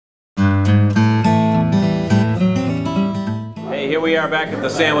here we are back at the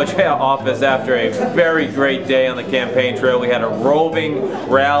Sandwich office after a very great day on the campaign trail. We had a roving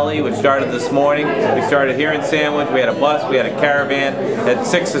rally which started this morning. We started here in Sandwich. We had a bus, we had a caravan, had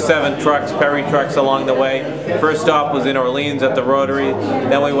 6 to 7 trucks, Perry trucks along the way. First stop was in Orleans at the Rotary.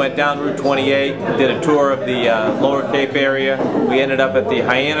 Then we went down Route 28, did a tour of the Lower Cape area. We ended up at the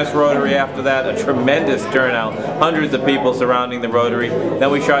Hyannis Rotary after that, a tremendous turnout, hundreds of people surrounding the Rotary. Then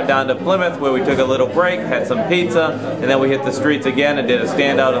we shot down to Plymouth where we took a little break, had some pizza, and then we hit the streets again and did a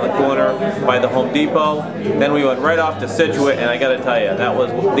standout on the corner by the Home Depot. Then we went right off to Scituate, and I got to tell you, that was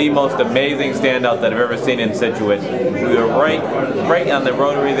the most amazing standout that I've ever seen in Scituate. We were right on the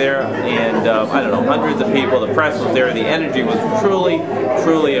Rotary there, and I don't know, hundreds of people. The press was there. The energy was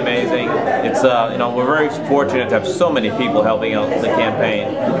truly amazing. It's you know, we're very fortunate to have so many people helping out the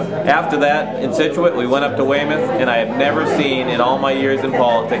campaign. After that, in Scituate, we went up to Weymouth, and I have never seen in all my years in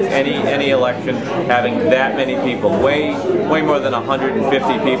politics any election having that many people. Way more than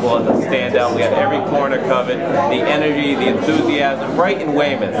 150 people at the standout. We had every corner covered. The energy, the enthusiasm, right in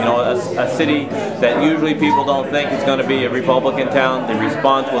Weymouth, you know, a city that usually people don't think is going to be a Republican town. The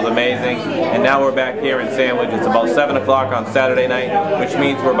response was amazing, and now we're back here in Sandwich. It's about 7 o'clock on Saturday night, which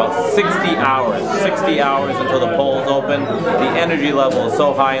means we're about 60 hours until the polls open. The energy level is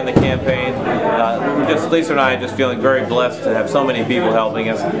so high in the campaign. Lisa and I are just feeling very blessed to have so many people helping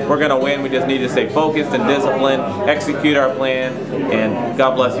us. We're going to win. We just need to stay focused and disciplined, execute our plan, and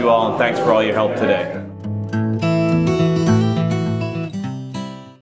God bless you all, and thanks for all your help today.